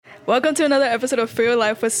Welcome to another episode of For Your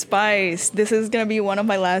Life with Spice. This is going to be one of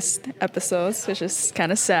my last episodes, which is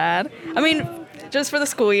kind of sad. I mean, just for the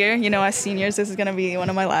school year, as seniors, this is going to be one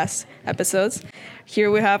of my last episodes.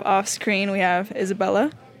 Here we have off screen, we have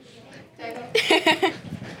Isabella.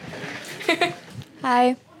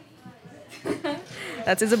 Hi.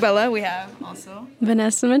 That's Isabella. We have also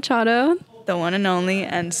Vanessa Machado. the one and only,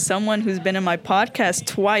 and someone who's been in my podcast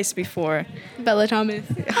twice before. Bella Thomas.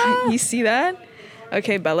 You see that?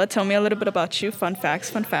 Okay, Bella, tell me a little bit about you. Fun facts.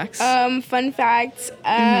 Fun facts. I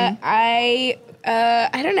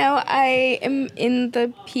don't know. I am in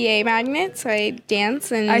the PA Magnet, so I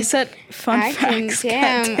dance and I said fun facts.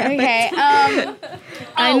 Damn. Okay.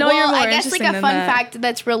 I know you're more I guess interesting like a than fun that. fact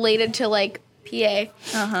that's related to like PA.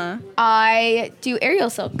 Uh-huh. I do aerial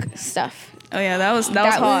silk stuff. Oh yeah, that was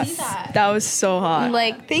hot. That was so hot.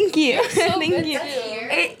 Like, thank you. Thank you.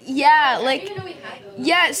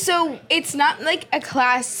 So it's not like a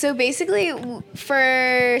class. So basically,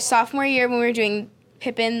 for sophomore year when we were doing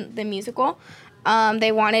Pippin the musical,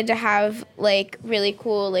 they wanted to have like really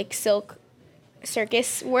cool like silk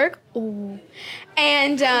circus work. Ooh.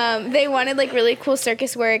 And they wanted like really cool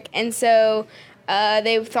circus work, and so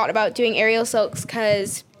they thought about doing aerial silks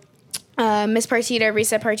because Miss Partita,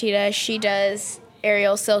 Risa Partita, she does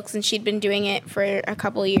aerial silks, and she'd been doing it for a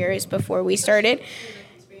couple of years before we started.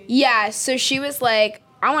 Yeah, so she was like,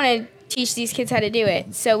 I want to teach these kids how to do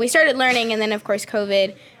it. So we started learning, and then, of course,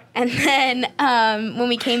 COVID. And then when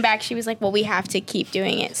we came back, she was like, well, we have to keep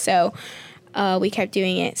doing it. So we kept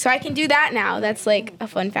doing it. So I can do that now. That's, like, a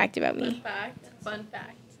fun fact about me. Fun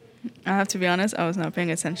fact. I have to be honest, I was not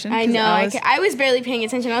paying attention. I know. I was barely paying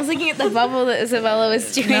attention. I was looking at the bubble that Isabella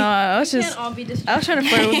was doing. No, I was Can't all be distracted. I was trying to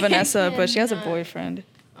flirt with Vanessa, but she has a boyfriend.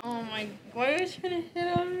 Oh my, why are you trying to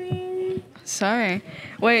hit on me? Sorry.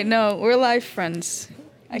 Wait, no, we're live friends.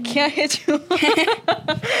 I can't hit you.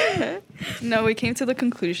 No, we came to the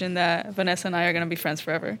conclusion that Vanessa and I are gonna be friends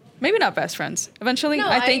forever. Maybe not best friends. Eventually, No,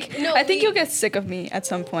 I think you'll get sick of me at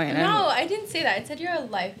some point. No, I didn't say that. I said you're a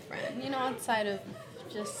life friend, outside of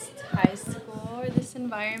just high school or this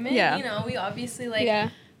environment. Yeah. We obviously,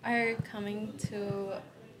 are coming to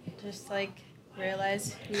just,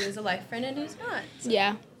 realize who is a life friend and who's not. So.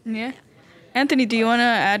 Yeah. Yeah. Anthony, do you want to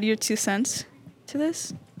add your 2 cents to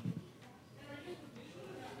this?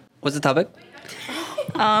 What's the topic?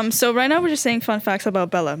 So right now we're just saying fun facts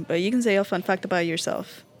about Bella, but you can say a fun fact about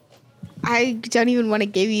yourself. I don't even want to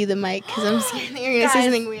give you the mic because I'm scared that you're going to say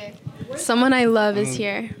something weird. Someone I love is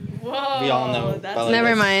here. Whoa. We all know. Bella Never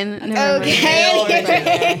does. mind.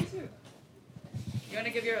 Okay. You want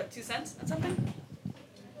to give your 2 cents on something?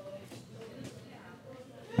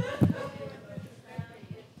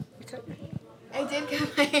 I did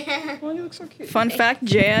cut my hair. Oh, you look so cute. Fun fact,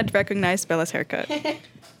 Jayad recognized Bella's haircut.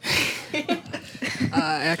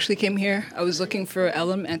 I actually came here. I was looking for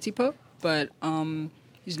Elam Antipo, but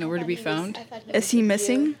he's nowhere to be found. Is he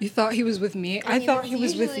missing? You thought he was with me? I thought he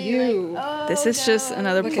was with you. This is just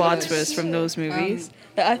another Look at plot this. twist from those movies.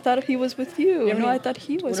 I thought he was with you. Yeah, No, but I thought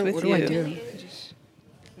he was with what you. do I do?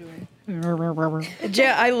 Jay,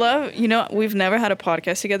 I love, we've never had a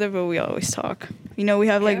podcast together, but we always talk. We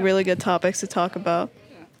have really good topics to talk about.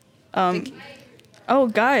 Oh,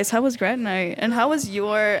 guys, how was grad night? And how was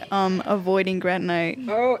your avoiding grad night?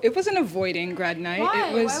 Oh, it wasn't avoiding grad night.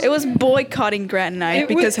 It was boycotting grad night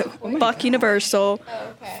It was- because oh my fuck Universal,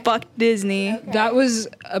 fuck Disney. That was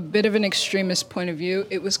a bit of an extremist point of view.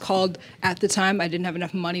 It was called, at the time, I didn't have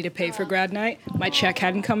enough money to pay for grad night. My check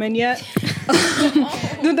hadn't come in yet.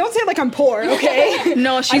 No, don't say it like I'm poor, okay?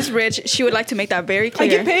 No, she's rich. She would like to make that very I clear.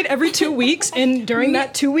 get paid every 2 weeks, and during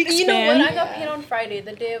that 2-week span... You know what? I got paid on Friday,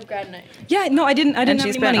 the day of grad night. Yeah, no, I didn't and have she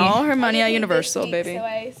any spent money. all her money at Universal, baby. So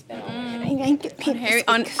I spent all my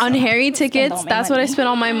money. On Harry tickets, that's what I spent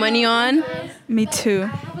all my money on. Me too. I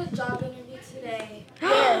have a job interview today.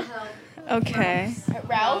 Okay. At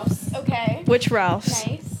Ralph's. Okay. Which Ralph's?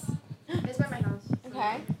 Nice. It's by my house.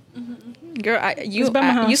 Okay. Girl, you It's by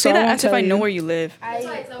my house, you say so I that won't as if tell I know you. where you live. That's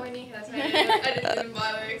why it's nowhere near. That's why I didn't even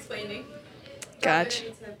bother explaining. Gotcha.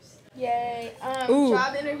 Yay. Ooh.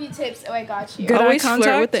 Job interview tips. Oh, I got you. Good eye Always flirt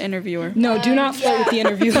contact? with the interviewer. No, do not flirt with the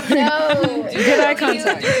interviewer. No. Good eye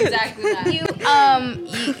contact. Exactly that.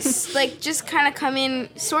 You just kind of come in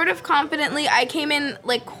sort of confidently. I came in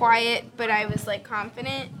quiet, but I was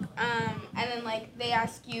confident. And then they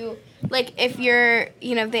ask you if you're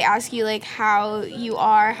they ask you how you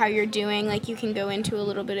are, how you're doing. You can go into a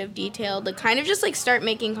little bit of detail to kind of just start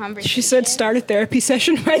making conversation. She said start a therapy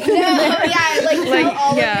session right then and there. Yeah, tell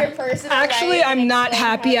all yeah. of your personal Actually, life I'm and not explain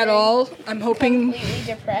happy how at you're all. I'm hoping...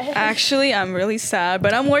 Completely depressed. Actually, I'm really sad,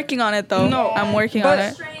 but I'm working on it though. No, I'm working but- on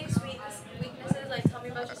it. Strengths, weaknesses, tell me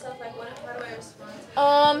about yourself.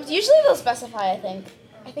 Usually they'll specify.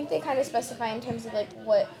 I think they kind of specify in terms of like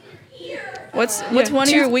what. What's one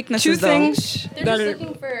of your weaknesses, Two though? things They're that just are.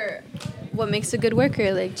 looking for what makes a good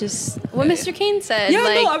worker, like just what Mr. Kane said. Yeah,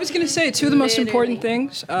 like, no, I was gonna say two of the most important literally.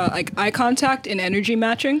 things, like eye contact and energy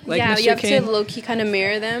matching. Like yeah, Mr. you have Kane. to low key kind of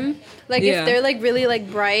mirror them. Like Yeah. if they're like really like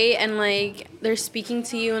bright and like they're speaking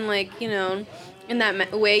to you and like in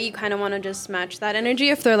that way, you kind of want to just match that energy.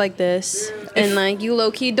 If they're like this and like you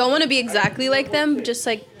low key don't want to be exactly like them, but just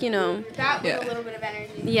like That Yeah. with a little bit of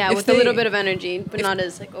energy. yeah, If with a little they- bit of energy, but not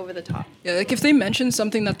as like over the top. Yeah, like if they mention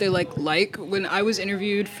something that they like when I was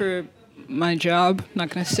interviewed for my job, not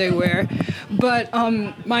gonna say where, but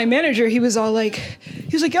my manager, he was like,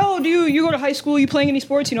 oh, do you go to high school? You playing any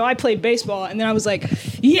sports? I played baseball, and then I was like,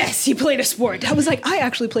 yes, you played a sport. I was like, I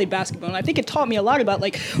actually played basketball, and I think it taught me a lot about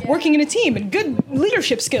like working in a team and good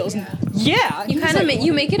leadership skills. And yeah, You kind of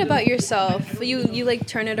you make it about yourself. You like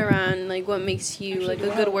turn it around, like what makes you like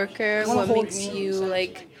a good worker, what makes you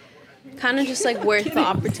like kind of just like worth the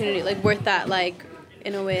opportunity, like worth that like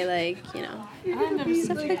in a way like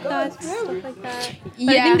stuff like that.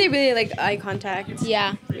 But I think they really like eye contact.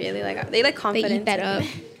 Yeah. Really like they like They confidence. eat that up.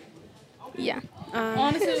 Yeah.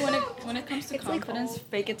 Honestly, when it comes to confidence,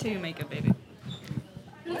 fake it till you make it, baby.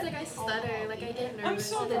 It's like I stutter, like I get nervous.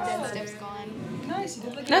 So the dead stuff's gone.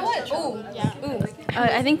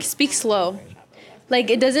 I think speak slow. Like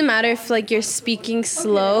it doesn't matter if like you're speaking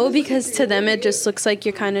slow because to them it just looks like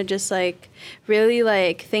you're kind of just like really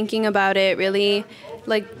like thinking about it, really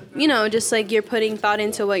like just like you're putting thought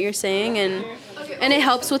into what you're saying and it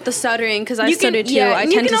helps with the stuttering because I stutter too. I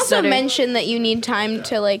you tend can to also stutter. mention that you need time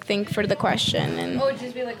to like think for the question and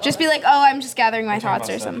just be like, oh, I'm just gathering my thoughts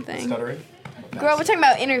or something. Stuttering? Girl, we're talking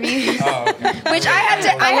about interviews, Oh, okay. which I have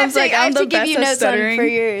like, to I'm the give you best at notes on stuttering. for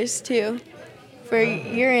yours too, for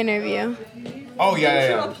your interview. Oh,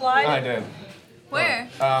 yeah. I did. Where?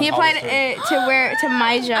 He applied Hollister. to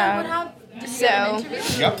my job. So,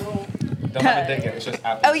 Yep. Don't have a date yet. It's just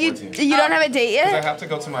after oh, you 14. don't have a date I yet? have to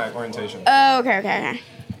go to my orientation. Oh, okay.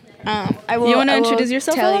 I will. You want to I will introduce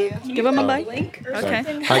yourself? Tell Ella? you. Give him a mic.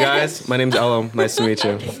 Okay. Hi guys, my name's Elam. Nice to meet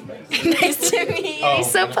you. Nice to meet you. You're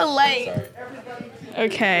so polite.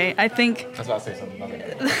 Okay. I think, I was about to say something.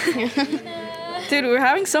 Nothing. dude, we're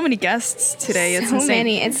having so many guests today. It's So insane.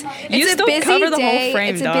 many. It's You a still busy cover the whole day.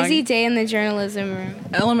 frame, It's a dog. busy day in the journalism room.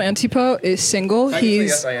 Elam Antipo is single.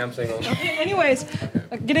 Yes, I am single. Anyways,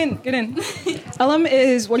 get in. Elam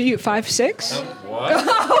is, what are you, 5'6"? What?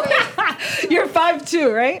 You're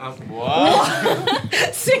 5'2", right? What?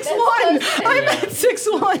 6'1". I'm at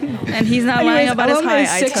 6'1". And he's not lying about his height.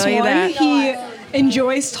 I tell you that. He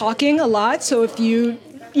enjoys talking a lot, so if you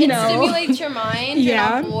know, stimulates your mind.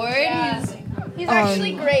 Yeah. You're not bored. He's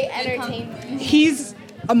actually great entertainment. he's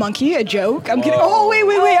a monkey, a joke. I'm kidding. Oh, wait.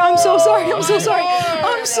 I'm so sorry. I'm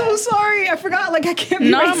so sorry. I forgot, like, I can't be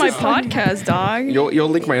Not on my racist. podcast, dog. You'll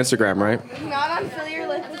link my Instagram, right? Not on Fill Your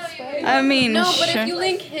Life with Spice. I mean, No, but sure. if you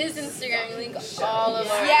link his Instagram, you link all of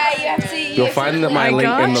our. Yeah, you have to. You'll find my I link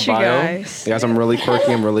in the got you bio. guys. Guys, I'm really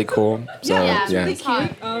quirky. I'm really cool. So yeah.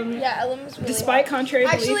 Yeah, Elam's really Despite contrary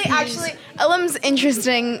belief, Actually, Elam's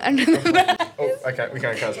interesting under the bed. Oh, okay. We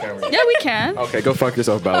can't cast camera. Yeah, we can. Okay, go fuck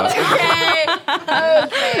yourself, Bella. Okay.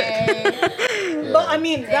 but I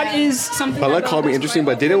mean, that is something. Bella called me interesting,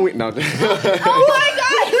 but didn't we? No. Oh my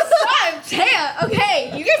God! Stop! Damn.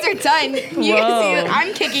 Okay, you guys are done. You guys, Whoa.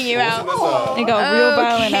 I'm kicking you out. It got real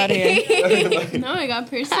violent out here. No, I got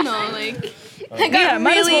personal. Like, Yeah,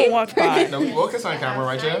 might as well walk by. No, we will kiss on camera,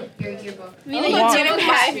 right, Jen? I mean, you Walk. didn't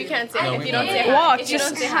hi if you can't say if you don't say hi. Walk. If you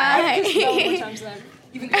Just don't say hi.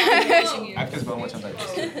 I've kissed Bella one time.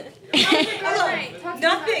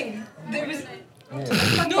 Nothing. There was.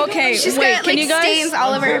 okay. She's wait. got Can like you guys? stains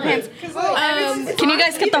all over her pants. Can you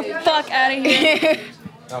guys get the fuck out of here?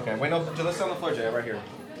 Okay, wait, no, let's sit on the floor, Jay, right here.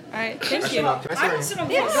 All right. Thank you. Can I sit right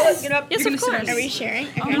here? Get up. Yes, of course. Are we sharing?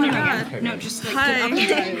 Oh my god. No, just like Hi.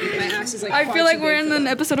 get up and down. My ass is like. I far feel like too we're big in for an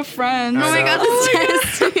episode of Friends. Oh my God,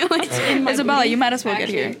 this Isabella, you might as well get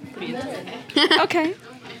here.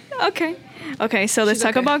 Okay. So let's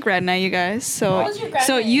talk about grad night, you guys. So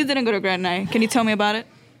you didn't go to grad night. Can you tell me about it?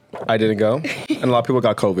 I didn't go, and a lot of people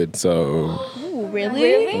got COVID. So Ooh,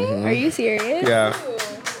 really? Are you serious? yeah.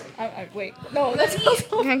 Wait. She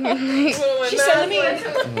said me.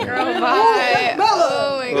 Bye.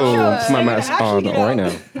 Oh my Oh, God. my mask on get right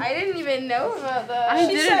out. now. I didn't even know about that. I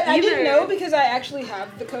didn't know because I actually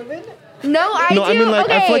have the COVID. No, I No, do. I mean like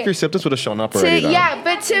okay. I feel like your symptoms would have shown up already. though. Yeah,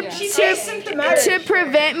 but to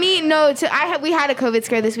prevent me, we had a COVID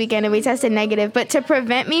scare this weekend and we tested negative. But to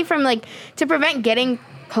prevent me from to prevent getting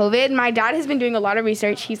COVID, my dad has been doing a lot of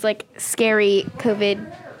research. He's like scary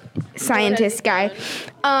COVID scientist guy.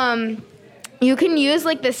 You can use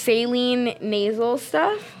like the saline nasal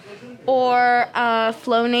stuff, or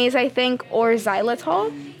Flonase, I think, or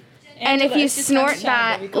xylitol. And if you snort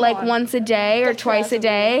that like once a day or twice a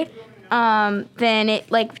day, then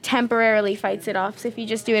it like temporarily fights it off. So if you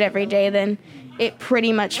just do it every day, then it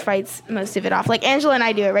pretty much fights most of it off. Like Angela and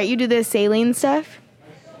I do it, right? You do the saline stuff.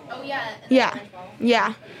 Oh yeah. Yeah,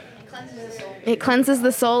 yeah. It cleanses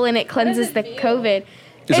the soul and it cleanses the COVID.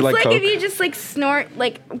 It's it like like Coke? if you just like snort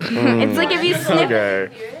like it's like if you sniff. Okay.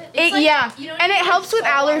 Yeah, and it helps with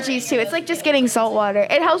allergies too. It's like just getting salt water.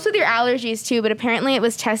 It helps with your allergies too, but apparently it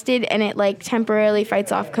was tested and it like temporarily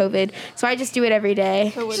fights off COVID. So I just do it every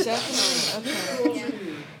day. So we're definitely okay.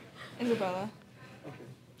 Isabella.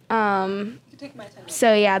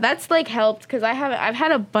 So yeah, that's like helped because I've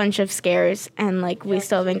had a bunch of scares and like we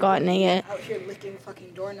still haven't gotten it yet. Out here licking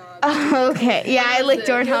fucking doorknobs. Oh, okay. Yeah, I lick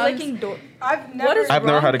doorknobs. I've never I've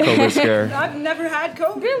never had a COVID scare. I've never had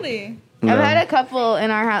COVID. Really? I've had a couple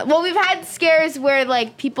in our house. Well, we've had scares where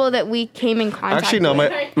like people that we came in contact Actually, no.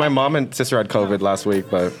 with. My mom and sister had COVID last week,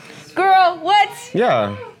 but Girl, what?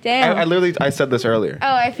 yeah. Damn. I literally said this earlier,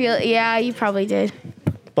 Oh, I feel yeah, you probably did.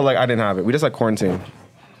 but like I didn't have it. We just like quarantined.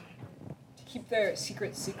 Keep their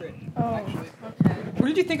secret. Actually. Okay. What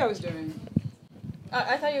did you think I was doing?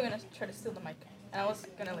 I thought you were gonna try to steal the mic, and I was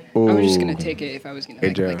gonna like. Ooh. I was just gonna take it if I was gonna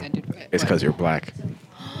act AJ, like I did. it's because you're black.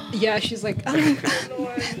 Yeah, she's like, No,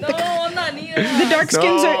 I'm not neither. the dark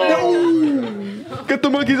skins are. No. Get the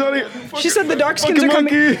monkeys out of here. She said the dark skins Fucking are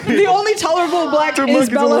coming. monkey. The only tolerable black Two is monkeys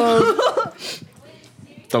Bella.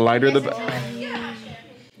 The lighter the better.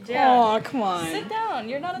 Oh, come on. Sit down.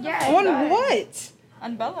 You're not on the On what?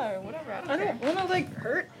 On Bella or whatever. I don't want to like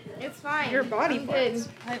hurt It's fine. your body parts.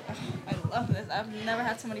 I love this. I've never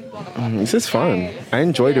had so many people on the podcast. This is fun. I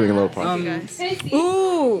enjoy doing a little podcast.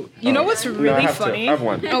 Ooh, you know what's No, I really have funny? Two. I have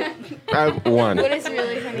one. I have one. What is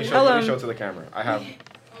really funny? Let me show it to the camera. I have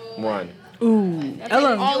one.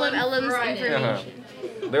 Ellen. All of Ellen's information. Uh-huh.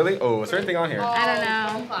 Literally? Oh, is there anything on here?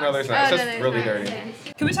 I don't know. No, there's not. It's just really dirty.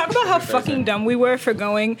 Can we talk about how fucking dumb we were for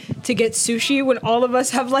going to get sushi when all of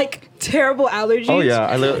us have like terrible allergies? Oh yeah,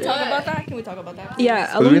 I literally. Talk about that? Can we talk about that? Yeah.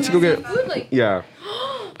 We Ellen, went to go get. Yeah.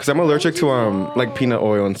 Because I'm allergic to like peanut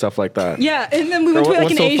oil and stuff like that. yeah, and then we went to like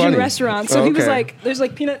What's an so Asian funny? restaurant. So Oh, he was okay. like, "There's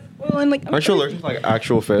like peanut oil and like." Aren't you allergic to like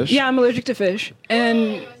actual fish? Yeah, I'm allergic to fish.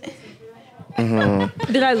 And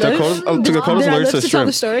did I live? Dakota's- oh, Did Dakota's I allergic live to to tell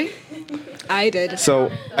the shrimp. story? I did.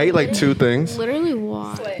 So I ate like two things. Literally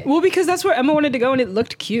why? Well, because that's where Emma wanted to go and it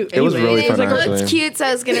looked cute. It was Anyways. really fun like a- actually. It's cute, so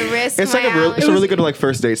I was gonna risk It's my like it's a really good like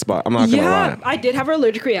first date spot. I'm not gonna Yeah, lie. I did have an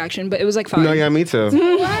allergic reaction, but it was like fine. No, yeah, me too.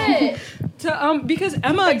 Because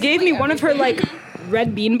Emma gave me one of her like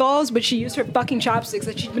red bean balls, but she used her fucking chopsticks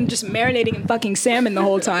that she'd been just marinating in fucking salmon the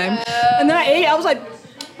whole time. And then I ate. I was like,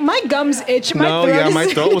 my gums itch. My No, throat yeah, is- my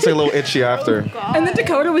throat was like a little itchy after. And then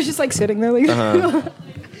Dakota was just like sitting there like.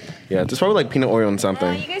 Yeah, just probably like peanut oil and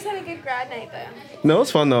something. You guys had a good grad night though. No, it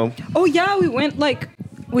was fun though. Oh yeah, we went like.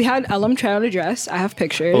 We had Ellum try out a dress. I have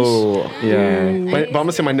pictures. Oh yeah. But I'm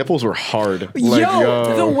gonna say my nipples were hard. Like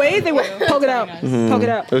yo, the way they were. Poke it out. Poke it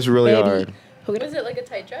out. It was really Baby. hard. Poke it out. Was it like a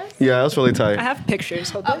tight dress? Yeah, it was really I tight. have pictures.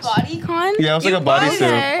 Hold A this. bodycon? Yeah, it was like a bodysuit.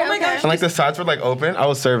 Okay. Oh my gosh. And like the sides were like open. I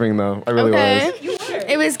was serving though. I really Okay. was.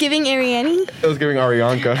 It was giving Ariane. It was giving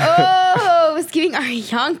Arianka. Oh, it was giving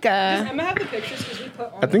Arianka. I'm gonna have the pictures because we put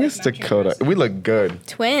on I think like, it's matching Dakota. dresses. We look good.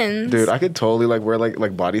 Twins. Dude, I could totally like wear like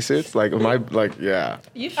bodysuits. Like my like yeah.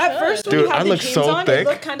 At first, when Dude, you had I the look jeans so on, thick. It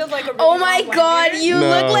looked kind of like a. Oh really my long white god, beard. you No.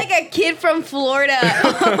 look like a kid from Florida.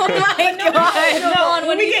 Oh my god.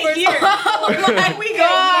 when we get here. Oh my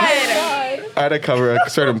god. I had to cover a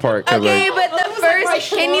certain part. 'cause, Okay, like, but the first,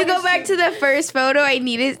 can you go back to the first photo? I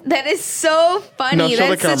needed, that is so funny. No, show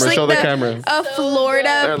the That's such, camera, like show the camera. A Florida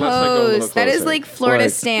There, let's, like, go a little pose. That is closer. like Florida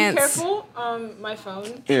Like- stance. Careful, my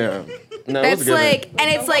phone. yeah. No, it That's was good. like, and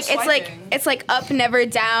it's Don't like, go it's like, swiping. it's like up, never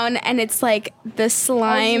down, and it's like the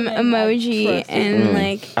slime zoom in, emoji like, and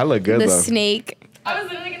like I look good the though. snake. I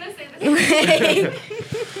was literally gonna say this.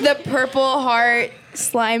 The purple heart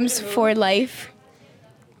slimes for life.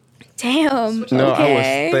 Damn. No, okay.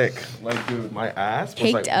 I was thick. Like, dude, my ass was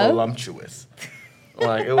Caked like up? voluptuous.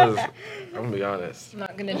 Like it was. I'm gonna be honest. I'm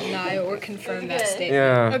not gonna deny or confirm that statement.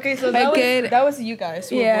 Yeah. Okay, so But good. that was you guys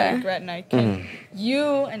who Yeah. were like grad night. Can you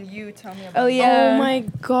and you tell me about Oh yeah. Oh my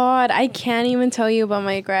god, I can't even tell you about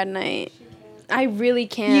my grad night. I really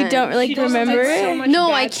can't. You don't like She doesn't remember like so it? much No,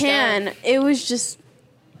 bad I can. It was just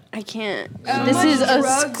I can't. This This is a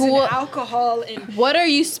school. alcohol and What are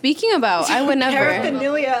you speaking about? I would never.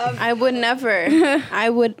 paraphernalia of I would never. I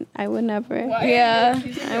would never. Yeah.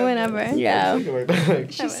 I would never. Yeah.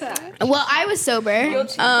 Well, I was sober.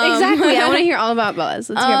 Exactly. I want to hear all about Bella's.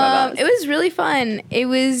 Let's hear about Bella's. It was really fun. It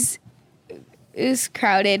was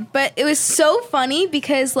crowded, but it was so funny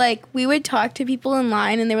because like we would talk to people in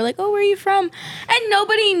line and they were like, "Oh, where are you from?" And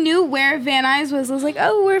nobody knew where Van Nuys was. I was like,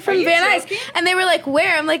 "Oh, we're from Van Nuys," and they were like,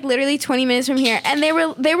 "Where?" I'm like, "Literally 20 minutes from here." And they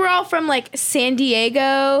were all from like San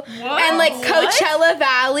Diego and like Coachella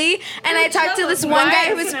Valley. And I talked to this one guy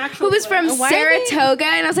who was from Saratoga,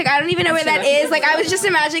 and I was like, "I don't even know where that is." Like I was just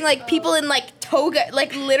imagining like people in like toga,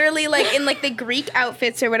 like literally like in like the Greek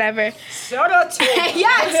outfits or whatever.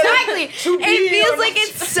 Yeah, exactly. It feels like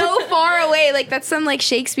it's so far away. Like that's some like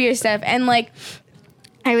Shakespeare stuff. And like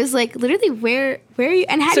I was like, literally, where are you?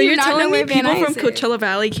 And how So do you you're not know telling me where Van people Nuys from is? Coachella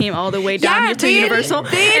Valley came all the way down here to they had- Universal,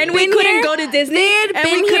 they had and we been couldn't here- go to Disney, They had and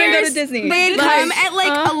been we couldn't here- go to Disney. They had Like, come at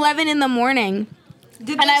like 11 in the morning.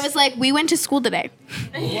 And I was like, we went to school today.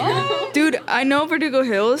 Dude, I know Verdugo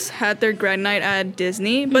Hills had their grad night at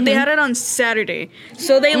Disney, but they had it on Saturday.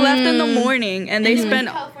 So they left in the morning and they spent.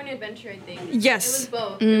 California Adventure, I think. Yes.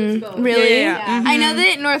 Both. It was both. Really? Yeah. I know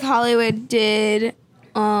that North Hollywood did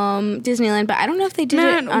Disneyland, but I don't know if they did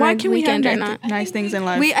Man, it on why a can we have weekend or not. nice things in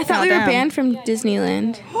life? I thought we were Goddamn. banned from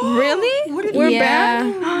Disneyland. Really? We're Yeah.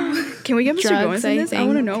 banned? Can we get Mr. Drugs, Goins in I this? I think.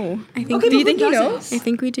 want to know. I think. Do you think he knows? I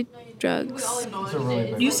think we did drugs.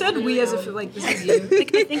 You said we as if like this is you.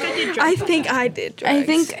 Like, I think I did drugs. I think I did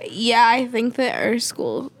drugs. I think that our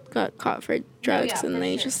school got caught for drugs and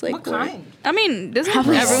they just like What kind? I mean, doesn't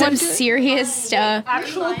probably everyone some serious stuff.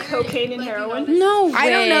 Actual cocaine and heroin? No way. I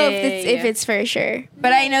don't know if it's for sure,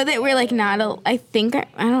 but I know that we're like not. I think I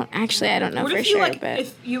don't know What for if you sure, like but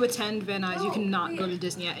if you attend Van Nuys, you cannot go to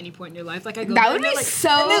Disney at any point in your life? Like I go that there would and they're be like, so.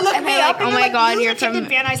 and they look And me they're up like, and oh they're my like, god, you you're attended from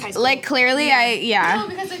Van Nuys High School. like clearly No,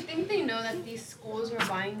 because I think they know that these schools are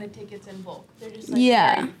buying the tickets in bulk. They're just like,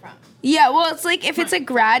 Yeah. where are you from? Yeah, well, it's like if it's a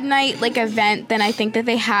grad night like event, then I think that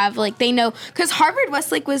they have like they know because Harvard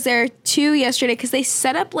Westlake was there too yesterday because they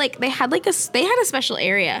set up like they had a special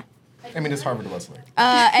area I mean, it's Harvard Westlake.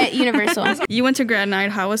 at Universal. You went to grad night.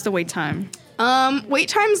 How was the wait time? Wait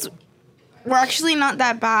times were actually not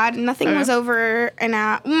that bad. Nothing was over an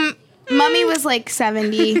hour. Mummy was like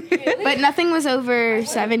 70, but nothing was over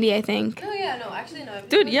 70. I think Oh yeah, no, actually no.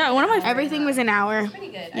 Dude, yeah, one of my everything was an hour. Pretty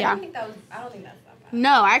good. Yeah. I don't think that's that bad. No,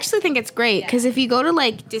 I actually think it's great because if you go to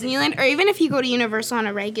like Disneyland or even if you go to Universal on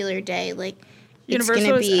a regular day, like it's Universal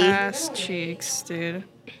gonna is be ass cheeks, dude.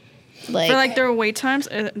 like For like their wait times,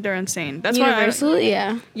 they're insane. That's Universal.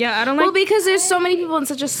 Yeah. Yeah, I don't like. Well, because there's so many people in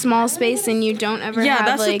such a small space and you don't ever yeah, have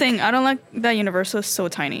that's like the thing. I don't like that Universal is so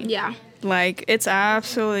tiny. Yeah. Like it's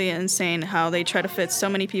absolutely insane how they try to fit so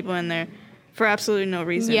many people in there for absolutely no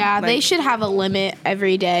reason. Yeah, Like, they should have a limit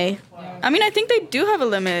every day. I mean, I think they do have a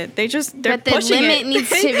limit. They're But the pushing limit it. needs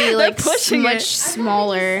to be They're like pushing much it.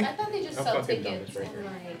 smaller. I thought they just sell tickets and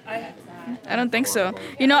like I don't think so.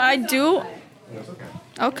 You know, I do.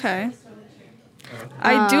 Okay.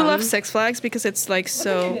 I do love Six Flags because it's like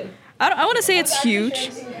so. I want to say it's huge.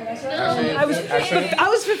 I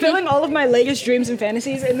was fulfilling all of my latest dreams and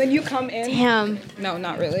fantasies, and then you come in. Damn. No,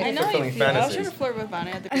 not really. Fulfilling fantasies. flirt with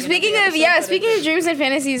Vanna at the Speaking of dreams and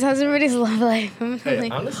fantasies, how's everybody's love life? Hey,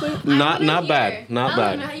 honestly, not bad. Not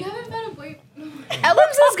bad. you haven't found a boy.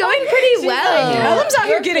 Ellen's is going pretty well. Elam's out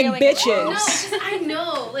here getting No, bitches. I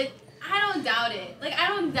know. Like I don't doubt it. Like I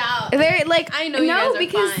don't doubt. They're like I know no, you guys are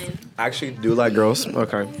because fine. I actually do like girls.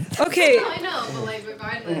 Okay. Okay. No, I know, but like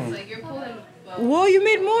regardless, like you're pulling. Well, you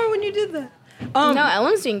made more when you did that. no,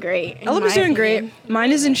 Ellen's doing great. in Elam is my doing opinion. great.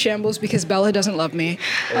 Mine is in shambles because Bella doesn't love me.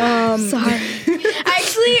 Sorry.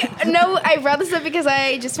 Actually, no, I brought this up because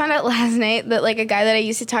I just found out last night that like a guy that I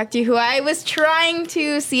used to talk to who I was trying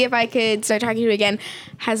to see if I could start talking to again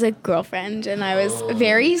has a girlfriend and I was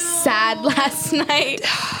very sad last night.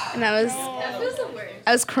 And That feels the worst.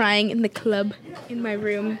 I was crying in the club in my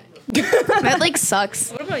room. That like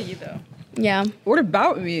sucks. What about you though? Yeah. What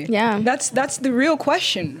about me? Yeah. That's the real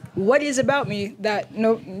question. What is about me that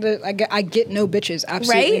I get no bitches?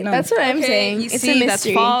 Absolutely Right? none. That's what I'm saying. You It's see, a that's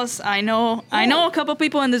mystery. false. I know a couple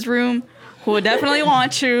people in this room who would definitely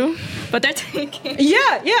want you, but they're taking.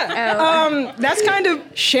 Yeah. That's kind of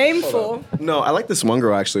shameful. No, I like this one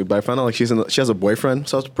girl actually, but I found out like she has a boyfriend,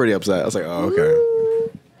 so I was pretty upset. I was like, oh okay.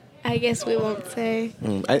 I guess we won't say. You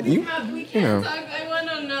know, I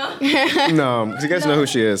wanna know. no, because you guys know who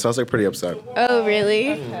she is, so I was like pretty upset. Oh,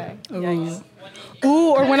 really? Ooh,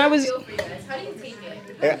 or when I was Feel for you guys. How do you take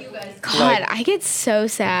it? God, I get so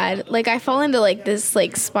sad. Like I fall into like this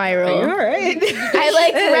like spiral. You're all right.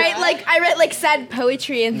 I write like sad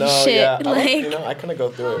poetry and shit. Yeah. Like I kind of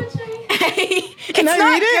go through it. Can I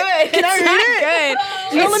read it? Can I read it?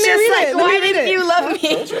 No, It's let me just read like, it. why Let me read didn't it. you love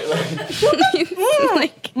me?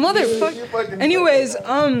 Like, Motherfucker. Anyways,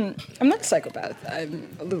 I'm not a psychopath. I'm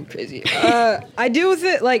a little crazy. I deal with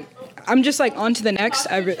it like I'm just like on to the next.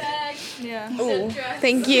 thank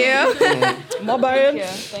you. My bad.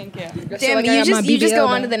 Thank you. Damn, you just go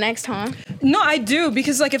on to the next, huh? No, I do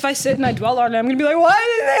because like if I sit and I dwell on it, I'm gonna be like,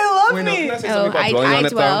 why did they love me? Can I say Oh, something about dwelling on I it, though?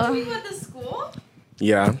 dwell. At the school?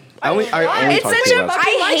 Yeah. I only It's talk such to a. you about it.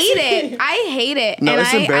 I hate it. I hate it. No, And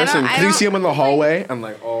it's embarrassing. Because you see him in the hallway, I'm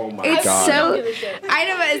like, oh my It's god. so. I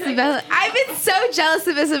know about Isabella. I've been so jealous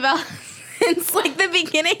of Isabella since like the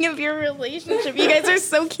beginning of your relationship. You guys are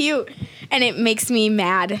so cute, and it makes me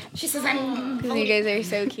mad. She says I'm because you guys are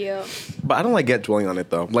so cute. But I don't like get dwelling on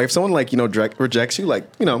it though. Like if someone like rejects you, like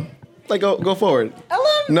like go forward.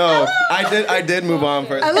 I did move on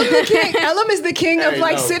first. Elam the king. Elam is the king of Hey,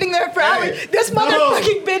 like no. sitting there for hours. Hey, This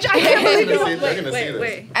motherfucking bitch. I can't believe you.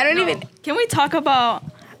 Wait. I don't even. Can we talk about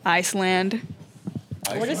Iceland?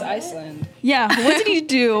 What is Iceland? Yeah, what did you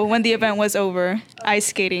do when the event was over? Ice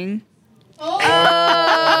skating.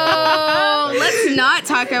 Oh, let's not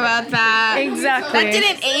talk about that. Exactly. That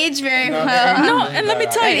didn't age very well. No, and let me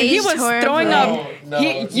tell you, he aged was horribly. throwing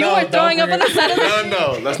up. You were throwing up on the side of the.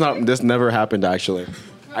 No, that's not. This never happened actually.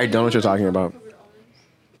 I don't know what you're talking about.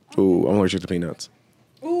 Ooh, I'm allergic to peanuts.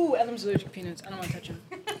 Ooh, Elam's allergic to peanuts. I don't want to touch him.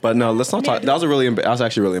 But no, let's not talk. That was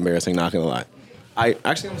actually really embarrassing. Not gonna lie. I'm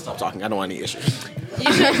gonna stop talking. I don't want any issues.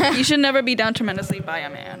 You should never be down tremendously by a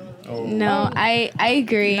man. No, I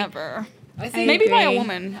agree. Never. I think Maybe by a agree.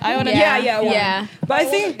 woman. I would. Yeah, woman. Yeah. But I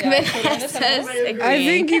think Vanessa's I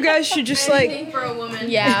think you guys should just like For a woman.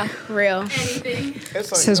 Yeah, real. Anything.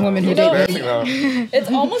 says women who date men. It's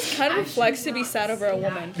almost kind of a flex to be sad over a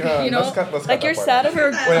woman. Yeah, You know, let's cut like that you're part sad out. over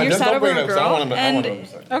you're sad over a girl, and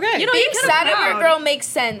Okay. you know Being you're sad kind of over a proud. girl makes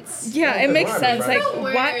sense. Yeah, it makes sense. Like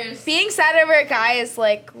why? Worse. Being sad over a guy is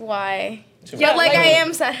like why? Yeah, But like I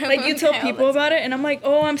am sad over Like you a tell guy all people the about it, and I'm like,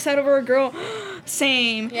 oh, I'm sad over a girl.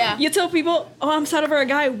 Same. Yeah. You tell people, oh, I'm sad over a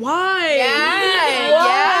guy. Why? Yeah,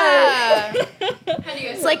 yeah. How do you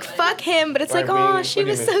guys It's like fuck him, but it's like, oh, she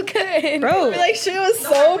was so good. Bro. Like she was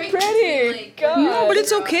so pretty. God. No, but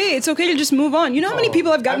it's okay. It's okay to just move on. You know how many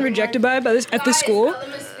people I've gotten rejected by this at this school?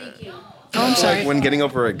 Elam is speaking. Oh, I'm sorry. Like when getting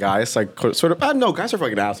over a guy, it's like sort of. No, guys are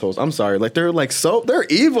fucking assholes. I'm sorry. Like they're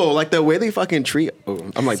evil. Like the way they fucking treat. Oh,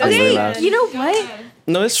 I'm like being really loud. Okay, you know what?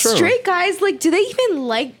 No, it's true. Straight guys, like, do they even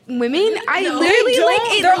like women? I literally don't. like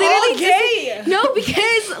it. They're Literally all gay. No,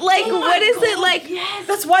 because like, what is it like?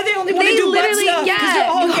 That's why they only want to They do butt literally- stuff. Because they're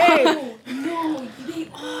all gay.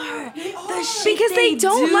 Because they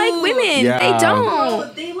don't like women. Yeah. They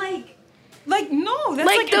don't. They like. Like no, that's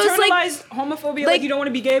Like like, those, like- internalized homophobia. Like, like- you don't want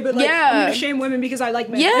to be gay, but like Yeah. I'm gonna shame women because I like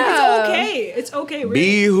men. Like, Yeah. it's okay. It's okay. Really.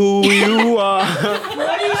 Be who you are.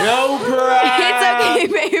 No pride.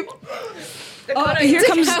 It's okay, babe. Here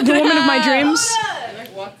comes the woman of my dreams.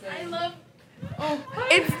 I love.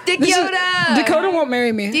 It's Dick This is- Yoda. Dakota won't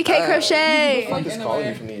marry me. DK Crochet. I'm just calling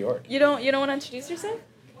you from New York. You don't want to introduce yourself?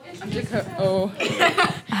 Hi,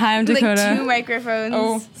 I'm Like Dakota. 2 microphones.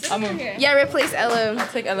 Oh, I'm Yeah, replace Elo.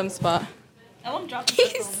 take Elam's spot. Ellen dropped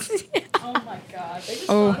his Oh my god. They just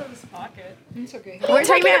Oh. out of his pocket. It's okay. We're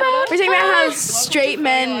talking about how straight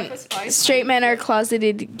men are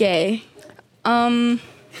closeted gay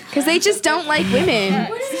because they just don't like women.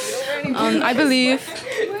 I believe.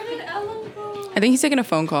 I think he's taking a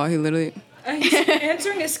phone call. He literally. He's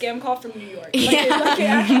answering a scam call from New York. Like, it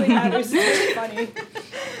actually matters. It's really funny.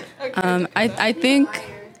 I think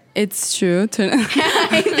it's true to.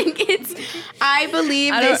 I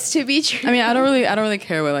believe I don't- this to be true. I mean, I don't really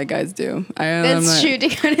care what like guys do. That's true.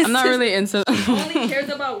 Dakota's I'm not really into. I'm Only cares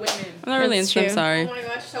about women. not really That's into. I'm true. sorry. Oh my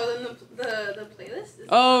gosh, show them the playlist.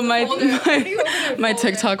 Oh my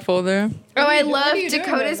TikTok folder. Oh, I love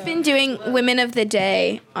Dakota's been doing Women of the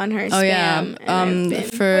Day on her spam. Oh yeah. and I've been-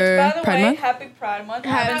 For By the Pride way, Month. happy Pride Month. I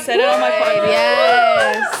haven't said it on my podcast.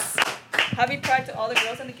 Yes. Happy Pride to all the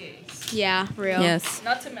girls and the gays. Yeah, real. Yes.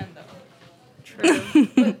 Not to men though.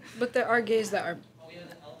 But there are gays that are.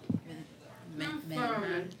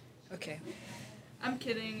 Men. Okay. I'm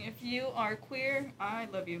kidding. If you are queer, I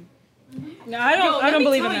love you. No, I don't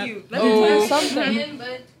believe in that. Let me tell you something. Man,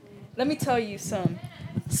 but Let me tell you some.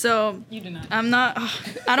 So You do not. I'm not.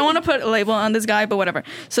 I don't want to put a label on this guy, but whatever.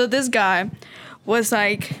 So this guy was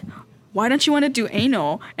like, "Why don't you want to do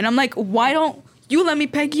anal?" And I'm like, "Why don't you let me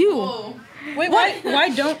peg you?" Wait, why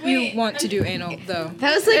don't you want to do anal though?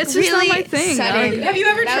 That was like It's just really not my thing. sudden. Have you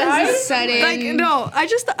ever That tried? was sudden. Like no, I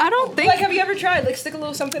don't think. Like, have you ever tried? Like, stick a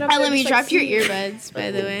little something up. Let there, me just, like, drop your see? earbuds,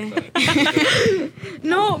 by the way.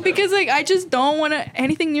 No, because like I just don't want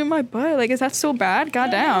anything near my butt. Like, is that so bad?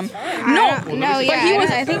 Goddamn. No, yeah. He was,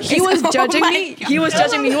 I think he was judging Oh me. my He was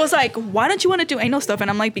judging me. He was like, "Why don't you want to do anal stuff?" And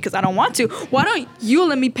I'm like, "Because I don't want to. Why don't you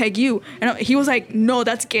let me peg you?" And he was like, "No,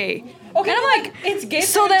 that's gay." Okay, and I'm like, it's gay.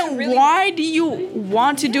 So then, why do you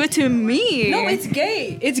want to do it to me? No, it's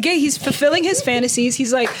gay. It's gay. He's fulfilling his fantasies.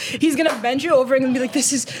 He's like, he's gonna bend you over and be like,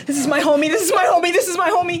 this is my homie. This is my homie. This is my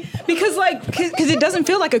homie. Because it doesn't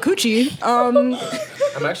feel like a coochie.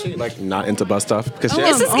 I'm actually like not into butt stuff because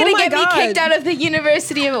This is gonna Oh my get God. me kicked out of the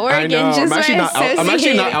University of I Oregon. know. Just I'm actually by not out. I'm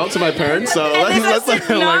actually not out to my parents, so let's should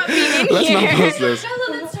not be in let's not here. post this.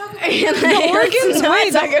 Oregon's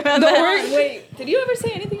Wait, did you ever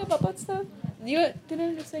say anything about butt stuff? You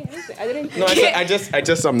didn't say anything. I didn't. No, I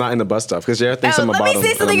just I'm not into butt stuff because Jared thinks I'm a Let bottom. me say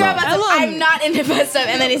and something I'm about not. butt stuff. I'm not into butt stuff,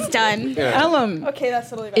 and then it's done. Ellum, Okay,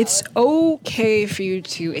 that's totally valid. it's okay for you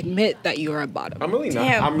to admit that you are a bottom. I'm really not.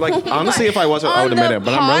 Damn. I'm like honestly, if I was, I would admit it,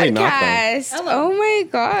 but I'm really not. Though. Podcast. Oh my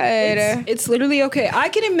god. It's literally okay. I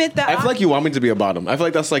can admit that. I feel like you want me to be a bottom. I feel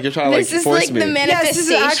like that's like you're trying to like This is force like me. the Yes, this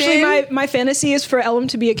manifestation. is actually my fantasy is for Ellum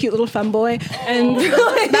to be a cute little femboy, and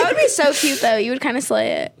That would be so cute, though. You would kind of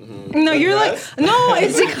slay it. no, you're like no,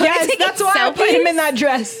 it's yes, taking that's why I put him selfies? in that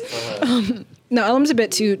dress. No, Ellum's a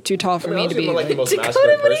bit too tall for me to be. I'm like the most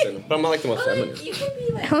masculine person, but I'm not like the most feminine.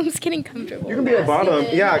 I'm just getting comfortable. You can be a bottom.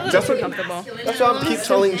 Yeah, that's what. That's why I'm keep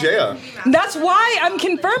telling Jaya. That's why I'm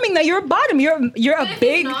confirming that you're a bottom. You're a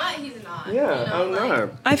big. He's not. Yeah, I'm not.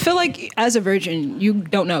 I feel like as a virgin, you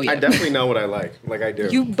don't know I yet. definitely know what I like. Like I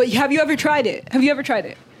do. But have you ever tried it? Have you ever tried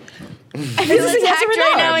it? I feel This is a yes attacked or right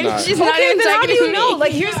no? now, and Not. she's not Okay, even then how talking do to you know? me.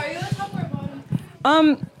 Like here's Are you a top or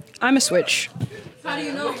bottom? I'm a switch. How do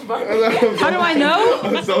you know? How do I know?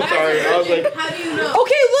 I'm so sorry. I was like, How do you know?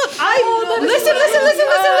 Okay, look, listen.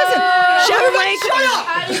 Everybody, shut up.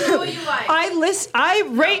 How do you know what you like?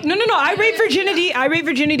 I rate virginity. I rate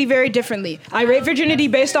virginity very differently. I rate virginity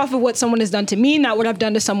based off of what someone has done to me, not what I've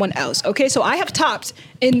done to someone else. Okay, so I have topped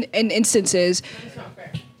in instances. That's not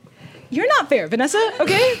fair. You're not fair, Vanessa.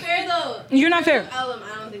 Okay, Fair though. you're not fair. Ellum,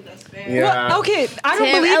 I don't think that's fair. yeah. Well, okay, I don't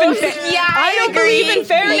Tim, believe in Ellum- fairness. yeah, I don't agree. believe in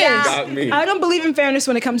fairness. Yeah. Got me. I don't believe in fairness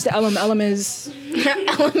when it comes to Ellum. Ellum is.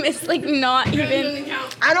 Ellum is like not even.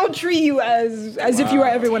 I don't treat you as if you are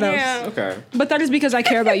everyone else. Yeah. Okay. But that is because I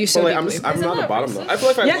care about you so Well, like, deeply. I'm not a bottom though. I feel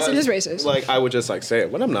like if I Yes, it was, is racist. Like I would just like say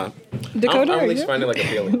it, but I'm not. Dakota, I are really you find it like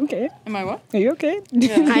appealing. okay? Am I what? Are you okay?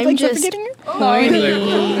 I'm I'm just- suffocating you? I want the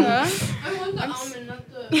almond, not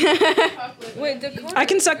the chocolate. Wait, Dakota. I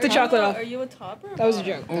can suck the chocolate off. Are you a topper? That was a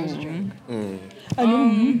joke. That was a joke.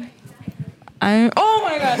 Oh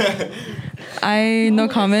my god. I no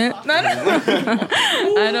comment. I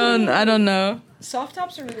don't know. Soft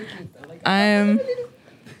tops are really cute though. Like,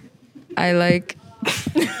 I like.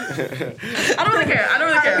 I don't really care.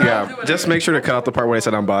 Yeah. Just make sure to cut out the part where I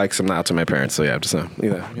said I'm bi, because I'm not out to my parents. So yeah, just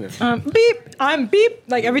beep. I'm beep.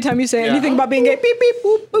 Like every time you say anything about being gay, beep beep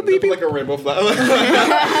boop boop beep beep. like a rainbow flag. Like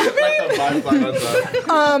a bi flag on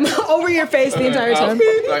top. Over your face the entire time.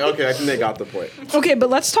 Like okay, I think they got the point. Okay, but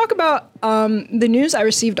let's talk about the news I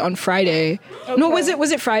received on Friday. No, was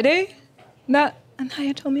it Friday? That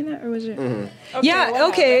Anaya told me that, or was it? Yeah,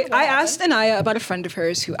 okay. I asked Anaya about a friend of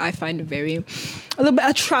hers who I find a little bit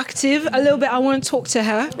attractive. A little bit, I want to talk to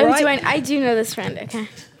her. Right? I do know this friend. Okay.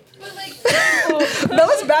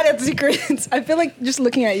 Bella's bad at secrets. I feel like just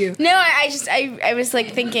looking at you. No, I was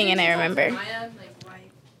like thinking, and I remember.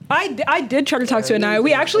 I did try to talk to Anaya.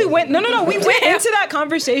 We actually went. No. We went into that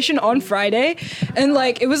conversation on Friday, and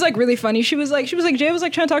like it was like really funny. She was like Jay was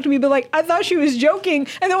like trying to talk to me, but like I thought she was joking,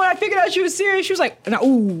 and then when I figured out she was serious, she was like,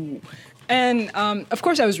 ooh, and of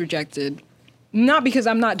course I was rejected, not because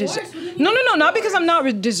I'm not No, not because I'm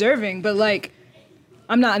not deserving, but like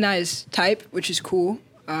I'm not Anaya's type, which is cool.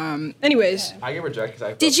 Anyways, I get rejected. 'Cause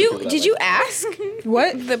I Did you ask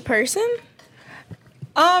what? the person?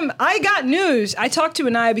 I got news. I talked to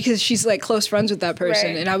Anaya because she's like close friends with that person,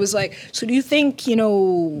 Right. and I was like, so do you think,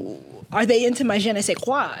 are they into my je ne sais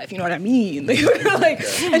quoi, if you know what I mean? Like,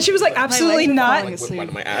 and she was like, absolutely not. Whip out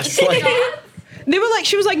of my ass. Like,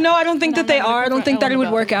 She was like, no, I don't think that they are. I don't think that it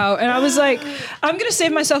would work out. And I was like, I'm gonna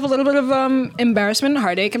save myself a little bit of embarrassment and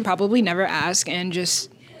heartache, and probably never ask and just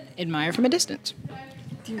admire from a distance.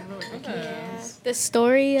 The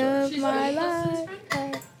story of my life.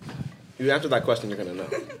 you answer that question, you're gonna know.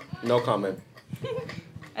 No comment.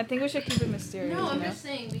 I think we should keep it mysterious. No, I'm just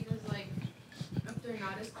saying because like if they're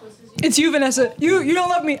not as close as you. It's you, Vanessa. You don't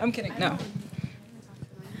love me. I'm kidding. No.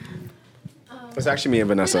 It's actually me and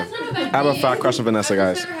Vanessa. I have a fat crush on Vanessa,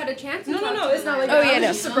 guys. Never had a chance. No, it's not like Oh yeah,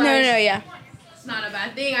 no, yeah. It's not a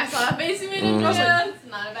bad thing. I saw that face immediately. It's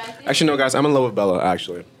not a bad thing. Actually, no, guys. I'm in love with Bella.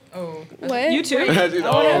 Actually. What? You too.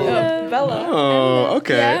 Bella. Oh,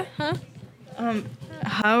 okay. Yeah? Huh?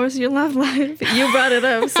 How is your love life? You brought it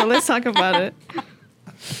up, so let's talk about it.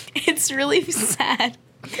 It's really sad.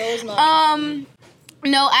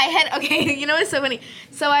 No, okay, you know what's so funny?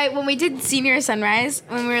 So when we did senior sunrise,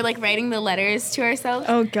 when we were like writing the letters to ourselves,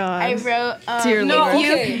 Oh God. I wrote, Dear Lord.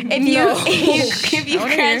 if you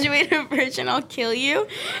graduate a virgin, I'll kill you.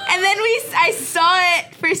 And then I saw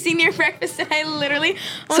it for senior breakfast, and I literally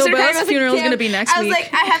almost So started crying. Bella's I was funeral is "Damn." gonna be next I was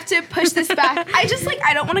week. like, I have to push this back.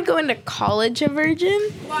 I don't want to go into college a virgin.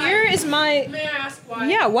 Here is my. May I ask why?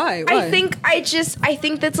 Yeah, why? I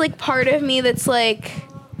think that's like part of me that's like,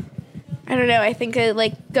 I don't know. I think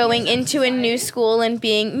like going into a new school and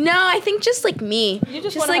I think just like me. You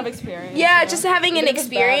just want want to have experience. Yeah, just having an Even if it's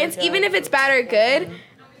bad or experience, good. even if it's bad or good.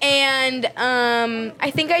 And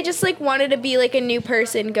I think I just like wanted to be like a new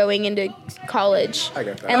person going into college. I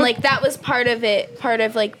get that. And like that was part of it, part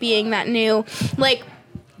of like being that new, like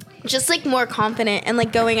just like more confident and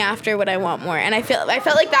like going after what I want more. And I felt like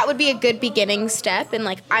that would be a good beginning step, and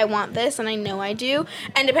like I want this and I know I do.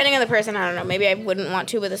 And depending on the person, I don't know, maybe I wouldn't want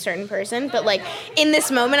to with a certain person, but like in this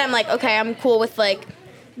moment I'm like, okay, I'm cool with like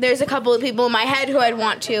there's a couple of people in my head who I'd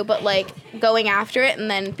want to, but like going after it and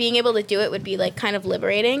then being able to do it would be like kind of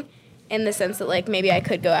liberating in the sense that like maybe I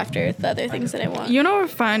could go after the other things that I want. You know what I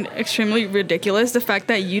find extremely ridiculous? The fact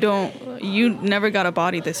that you never got a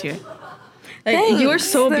body this year. Like, you are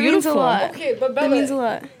so That means a beautiful. lot. Okay, but That means a Bella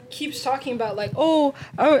lot. keeps talking about like, oh,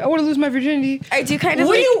 I want to lose my virginity. I do kind of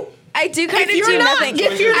What do like, you? I do kind of you're do not- nothing.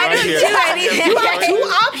 if you're I not don't here- do anything. You have two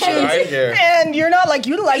options, Right here. and you're not like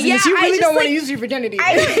utilizing Yeah, this. You I really just, don't want to like- use your virginity.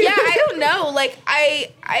 I don't know. Like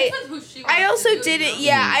I Who she I wants also to do. didn't.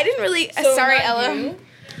 Yeah, I didn't really. So sorry, not Ella. you?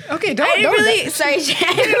 Okay, I don't didn't really. don't- Sorry, Jay.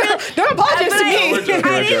 I didn't really. Don't apologize but to me.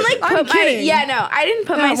 I didn't like I'm put my. kidding. Yeah, no, I didn't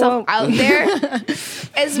put Yeah, myself well- out there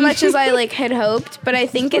as much as I like had hoped. But I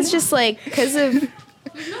think it's just like because of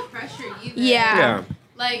There's no pressure either. Yeah.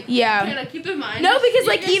 Like, Yeah. you gotta keep in mind. no, because you're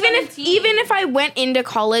like even 17. if I went into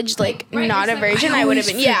college like Right, not a you're virgin, I would have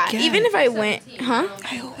been. Yeah, even if I went, huh?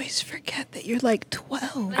 I always forget that you're like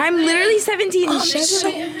 12. I'm literally 17. I'm Shut so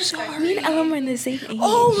up. sorry. Me and Ella are the same age.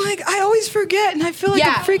 Oh my! I always forget, and I feel like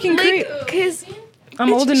yeah, I'm freaking like, great. Cause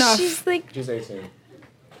I'm old enough. She's like She's 18.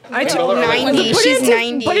 I t- 90. Put She's it into,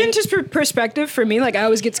 90. Put it into perspective for me. Like I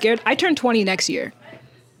always get scared. I turn 20 next year.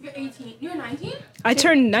 You're 18. You're 19? I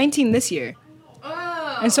turned 19 this year,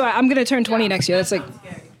 Oh. and so I'm gonna turn 20 next year. That's like,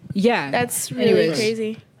 yeah. That's really Anyways.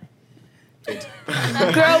 crazy. Girl,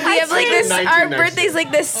 we have like this. 19 Our next birthday's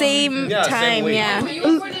like the same Yeah, same time. week. Yeah. But you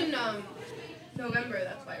were born in November,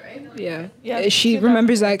 that's why, right? Yeah. Yeah. She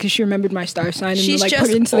remembers that because she remembered my star sign and She's like put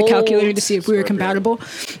just it into the calculator old. to see if we were compatible.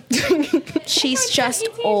 She's just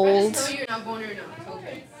old. So you're not born in October.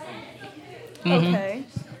 Okay.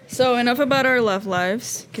 So enough about our love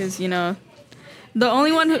lives, because the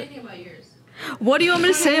only one who. Anything about yours? What do you want me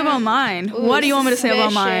to say about mine? What do you want me to say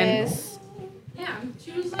about mine? Suspicious. Yeah,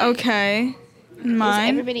 choose like. Okay. Is Mine.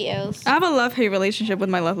 everybody else? I have a love-hate relationship with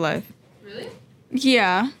my love life. Really?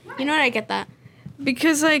 Yeah. You know what? I get that.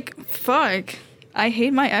 Because, like, fuck. I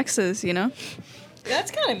hate my exes,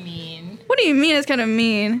 That's kind of mean. What do you mean it's kind of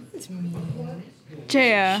mean? It's mean.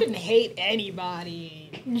 Jaya. Shouldn't hate anybody.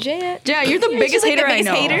 Jaya. Jaya, you're the biggest like the hater I biggest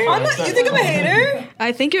know. hater? I'm not. You think I'm a hater?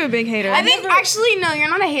 I think you're a big hater. I think actually no, you're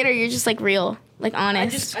not a hater. You're just like real, like I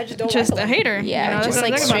honest. just don't. just like a hater. Yeah, that's just what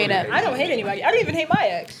I'm like talking straight about. up. I don't hate anybody. I don't even hate my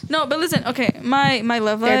ex. No, but listen, okay, my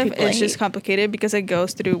love There are life people I is just hate. complicated because it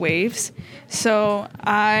goes through waves. So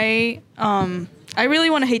I really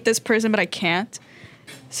want to hate this person, but I can't.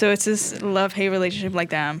 So it's this love-hate relationship. Like,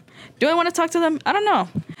 damn, do I want to talk to them? I don't know.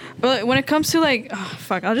 But when it comes to like, oh,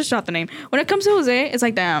 fuck, I'll just drop the name. When it comes to Jose, it's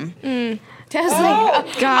like, damn, I was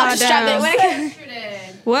like, God I'll just drop it. damn. When it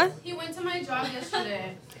Yesterday. What? He went to my job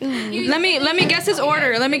yesterday. Let me guess his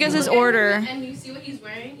order. Let me guess his order. And you see what he's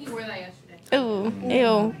wearing? He wore that yesterday. Ooh,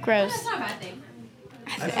 ew, gross. That's not a bad thing.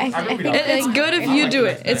 I think It's good if you do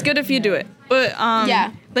it. It's good if you do it. But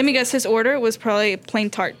Yeah. let me guess his order was probably plain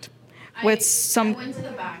tart with I some went to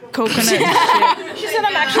the back. coconut shit. She said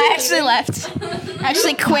I'm actually. I actually left. I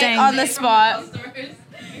actually quit Dang. on the spot.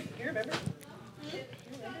 You remember?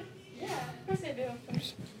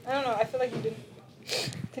 I don't know. I feel like you did.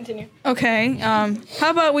 Continue. Okay. How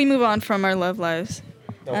about we move on from our love lives?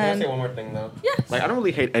 Can I And say one more thing though? Yeah. Like I don't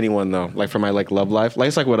really hate anyone though. Like for my like love life, like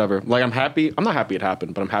it's like whatever. Like I'm happy. I'm not happy it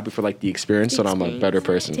happened, but I'm happy for like the experience, so that I'm a better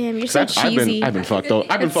person. Damn, you're 'Cause so I've been cheesy. I've been fucked over.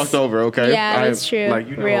 I've been fucked over. Okay. Yeah, that's true. Like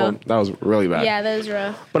you know, Real. that was really bad. Yeah, that was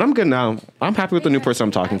rough. But I'm good now. I'm happy with the new person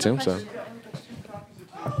I'm talking to. So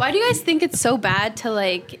Why do you guys think it's so bad to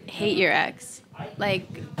like hate your ex? Like,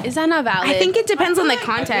 is that not valid? I think it depends on the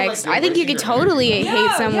context. I think you could totally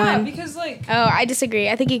hate someone. because like Oh, I disagree.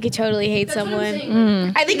 I think you could totally hate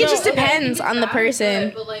someone. I think it just depends on the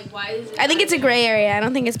person. But like, why is it? I think it's a gray area. I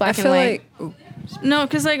don't think it's black I and feel white. like no,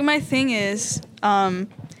 because like my thing is,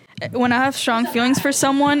 when I have strong feelings for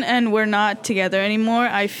someone and we're not together anymore,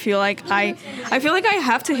 I feel like I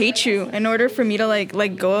have to hate you in order for me to like let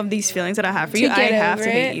go of these feelings that I have for you. I have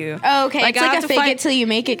to hate you. Oh, okay. Like, It's I like have a to fake find- it till you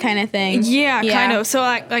make it kind of thing. Yeah, kind of. So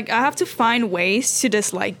like I have to find ways to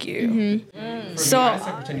dislike you. So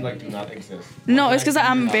pretend you like do not exist. no, it's because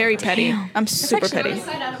I'm very petty. I'm super petty.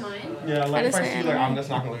 Side out of mind. Yeah, like if I see like I'm just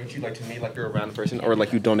not gonna look at you like to me like you're a random person or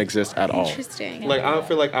like you don't exist at all. Interesting. Like I don't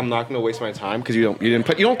feel like I'm not gonna waste my time because you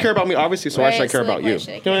don't care about me obviously, so why Right, should I care so, like, about why you? should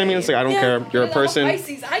I You know what I mean? It's like I don't care. You're a person.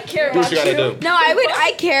 I care Do what you gotta do. No,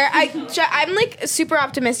 I care. I'm like super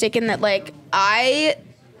optimistic in that like I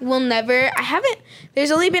will never. I haven't. There's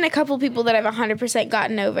only been a couple people that I've 100%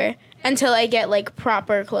 gotten over until I get like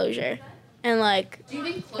proper closure, and like Do you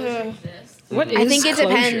think closure exists? what is I think it closure?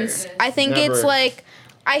 depends. I think it's Never. like.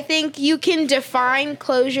 I think you can define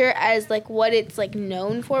closure as like what it's like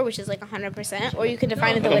known for, which is like 100%, or you can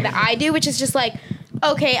define it the way that I do, which is just like,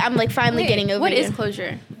 okay, I'm like finally getting over What you. is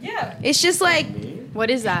closure? It's just like,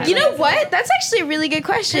 What is that? you know what? That's actually a really good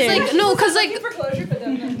question. like no, because like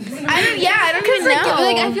I don't even know.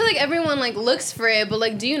 Like I feel like everyone like looks for it, but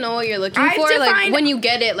like, do you know what you're looking I've for? Like defined- when you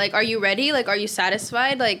get it, like, are you ready? Like, are you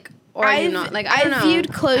satisfied? Like, or are you not? Like, I don't know. viewed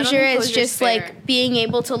I don't closure think as closure's just fair. like being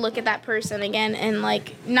able to look at that person again and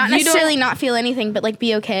like not You don't- necessarily not feel anything, but like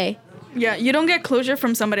be okay. Yeah, you don't get closure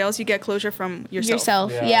from somebody else. You get closure from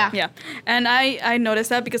yourself. Yeah. Yeah, and I noticed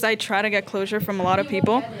that because I try to get closure from a lot of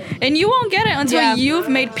people, and you won't get it until Yeah. you've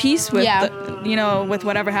made peace with, Yeah. with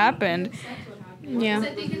whatever happened. Yeah.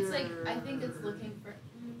 think it's like I think it's looking for.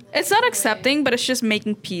 It's not accepting, but it's just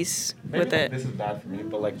making peace with it. This is bad for me,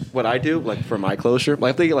 but like what I do, like for my closure,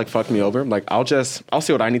 like if they like fuck me over, like I'll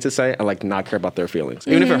say what I need to say and like not care about their feelings,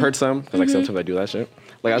 even if it hurts them, because like sometimes I do that shit.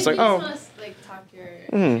 Like I was like, oh, Like talk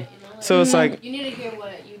your. so it's like You need to hear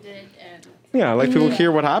what you did and. yeah, like people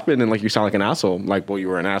hear what happened and like you sound like an asshole, like well you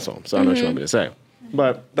were an asshole, so I know what you want me to say.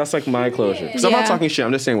 But that's like my closure. Because I'm Yeah. not talking shit.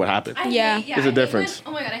 I'm just saying what happened. Yeah. There's a difference.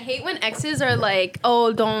 Oh my god, I hate when exes are like,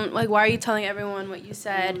 oh, don't, like, why are you telling everyone what you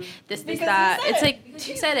said? This, that. It's like,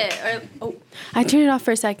 you said it. Or, oh, I turned it off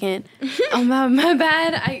for a second. Oh, my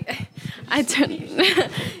bad. I turned,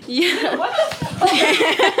 yeah.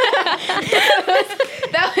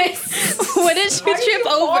 That was, what did you trip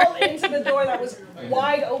over? into the door that was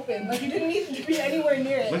wide open. Like you didn't need to be anywhere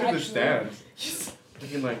near it. Look at the stands.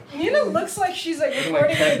 Looking like Nina looks like she's like like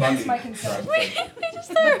recording Ted it against Bundy. my consent. We just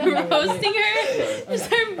started roasting her. Just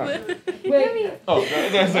started, oh,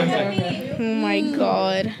 that's Oh my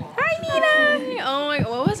god. oh my,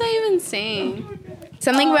 what was I even saying?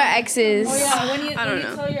 Something about exes. I don't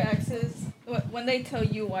know. tell your exes, when they tell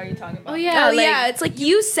you why you're talking about Oh yeah, Oh like, yeah, it's like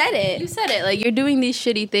you said you it. said it. Like you're doing these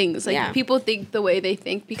shitty things. Like Yeah. people think the way they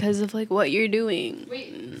think because of like what you're doing.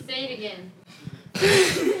 Wait, say it again.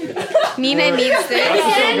 Nina needs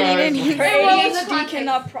this. Nina needs this. ADHD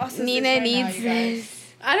cannot process Nina needs this.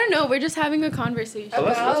 I don't know. We're just having a conversation.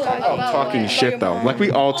 Let's talk about talking shit though. Like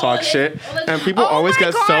we all talk shit, and people always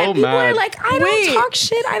get so People are mad. like, I don't talk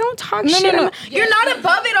shit. I don't talk shit. no. You're not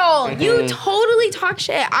above it all. You totally talk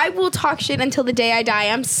shit. I will talk shit until the day I die.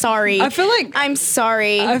 I'm sorry. I feel like I'm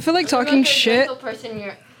sorry. talking shit. Person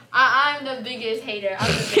you're. I'm the biggest hater.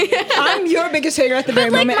 I'm the biggest. I'm your biggest hater at the very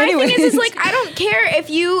Like moment. my Anyway, thing is like I don't care if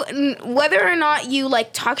you whether or not you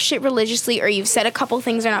like talk shit religiously or you've said a couple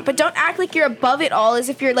things or not, but don't act like you're above it all as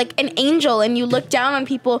if you're like an angel and you look down on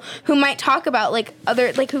people who might talk about like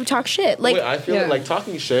other like who talk shit. Like Wait, I feel Yeah. like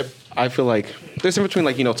talking shit. I feel like there's in between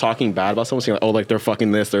like talking bad about someone, saying like, oh like they're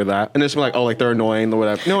fucking this or that, and there's like oh like they're annoying or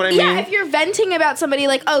whatever. You know what I mean? yeah, if you're venting about somebody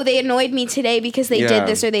like, oh, they annoyed me today because they Yeah. did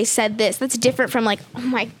this or they said this, that's different from like, oh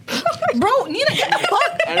my bro, Nina, get the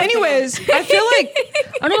fuck. Anyways, I feel like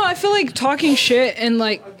I don't know. I feel like talking shit and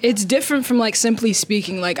like it's different from like simply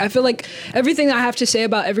speaking. Like I feel like everything I have to say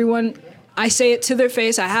about everyone, I say it to their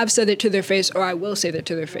face. I have said it to their face, or I will say that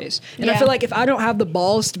to their face. And I Yeah. feel like if I don't have the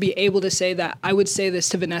balls to be able to say that, I would say this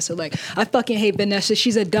to Vanessa. Like, I fucking hate Vanessa.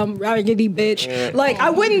 She's a dumb, raggedy bitch. Like, I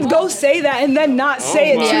wouldn't go say that and then not say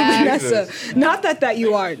it to my Vanessa. Not that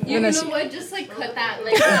you are, Vanessa. what? Just like cut that.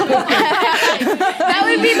 Like, That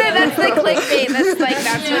would be that's the clickbait.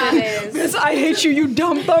 That's what it is. I hate you, you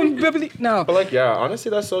dumb thumb bibbly. No. But like, yeah, honestly,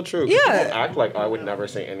 that's so true. Yeah. People act like I would never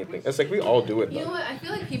say anything. It's like we all do it You know though. what? I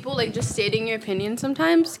feel like people like just stating your opinion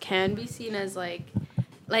sometimes can be seen as like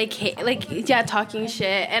talking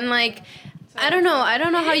shit and like I don't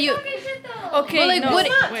know how you. Okay, But like no,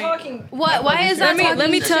 what? wait. What? Why is that? Let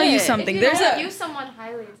me tell you shit? something. There's There's a use someone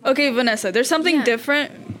highly. okay, Vanessa. There's something Yeah.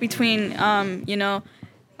 different between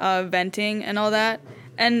venting and all that,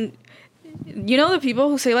 and you know the people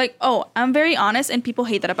who say like, "Oh, I'm very honest," and people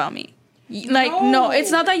hate that about me. Like, no, it's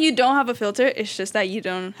not that you don't have a filter. It's just that you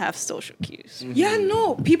don't have social cues. Yeah,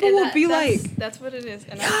 no. People will be like, that's what it is.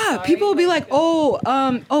 And I'm yeah, sorry, people will be like, people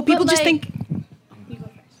just like- think.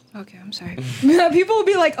 Okay, I'm sorry. People will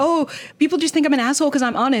be like, oh, people just think I'm an asshole because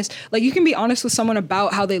I'm honest. Like, you can be honest with someone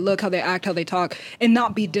about how they look, how they act, how they talk, and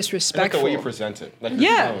not be Like the disrespectful. way you present it. Like,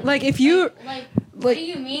 Yeah, like if you, Like, what Like- do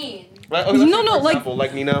you mean? Like, okay, let's No, say, no, for like- example,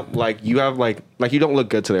 like Nina, like you have like you don't look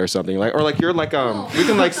good today or something, like, or like you're like we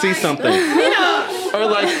can like see something, or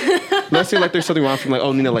like let's say like there's something wrong from like,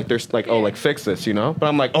 oh Nina, like there's like, oh like fix this, you know, but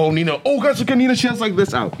I'm like, oh Nina, oh guys, look at Nina, she has like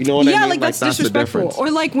this out, you know what I yeah, mean? like that's the disrespectful. difference.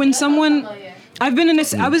 Or like when someone, I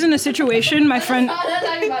was in a situation, my friend,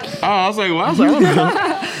 Oh, I was like, wow, I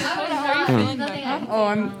don't know.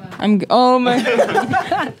 Oh my.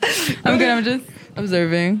 I'm good. I'm just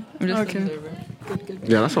observing. Observing.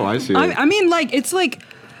 Yeah, that's how I see it. I mean, like, it's like,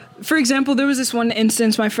 for example, there was this one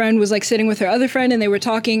instance, my friend was like sitting with her other friend and they were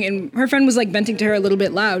talking and her friend was like venting to her a little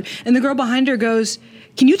bit loud. And the girl behind her goes,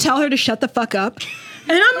 can you tell her to shut the fuck up?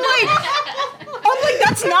 And I'm like,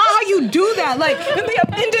 that's not how you do that. Like,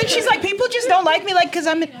 and then she's like, people just don't like me, like, because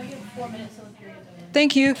I'm...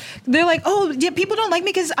 Thank you. They're like, oh, yeah, people don't like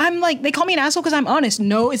me because I'm like, they call me an asshole because I'm honest.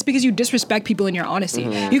 No, it's because you disrespect people in your honesty.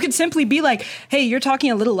 You could simply be like, hey, you're talking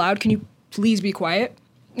a little loud. Can you please be quiet?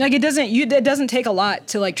 Like, it doesn't take a lot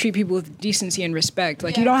to like treat people with decency and respect.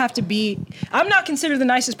 Like, you don't have to be, I'm not considered the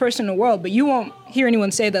nicest person in the world, but you won't hear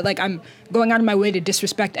anyone say that, like, I'm going out of my way to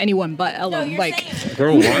disrespect anyone but Ella.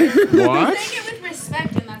 Girl, what? Saying it with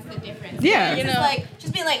respect, and that's the difference. Yeah. You know, like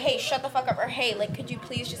just being like, hey, shut the fuck up, or hey, like, could you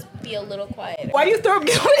please just be a little quiet? Why do you throw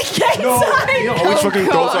gang signs? You always fucking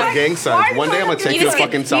throws up gang signs. One day I'm gonna take you to Nina's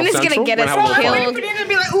fucking South Nina's Central. gonna get and us have a little fun. killed. Nina's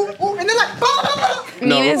be like, ooh, ooh, and then like,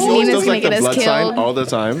 No, Nina's always gonna does like the get us blood sign killed. all the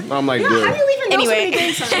time. I'm like, how do dude. you even know so Anyway. many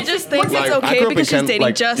gang signs? She just thinks Like, it's I okay grew up in because she's Ken, dating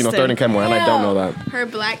like, Justin. third in Kenmore, and I don't know that. Her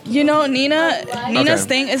black. You know, Nina's Okay.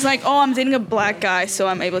 thing is like, oh, I'm dating a black guy, so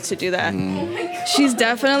I'm able to do that. She's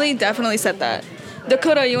definitely said that.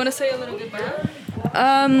 Dakota, you want to say a little goodbye?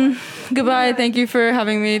 Goodbye. Thank you for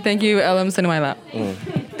having me. Thank you, Ella. I'm sitting in my lap.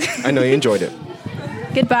 I know you enjoyed it.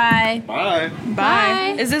 Goodbye. Bye.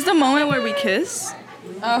 Bye. Is this the moment where we kiss?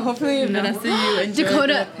 Hopefully, Vanessa, you enjoyed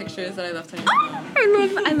Dakota. the pictures that I left on you.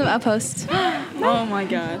 I love Outpost. Oh my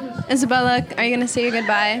god. Isabella, are you gonna say your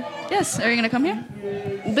goodbye? Yes, are you gonna come here?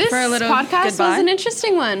 This For a little podcast goodbye? was an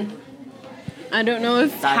interesting one. I don't know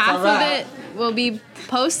if half of it will be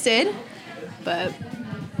posted, but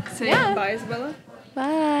Say Yeah. bye, Isabella.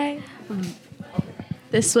 bye.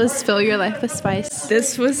 This was Fill Your Life with Spice.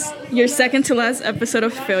 This was your second to last episode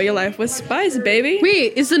of Fill Your Life with Spice, baby.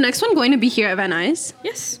 Wait, is the next one going to be here at Van Nuys?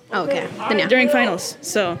 Yes. Oh, okay. Then yeah. During finals.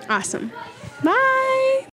 So Awesome. Bye.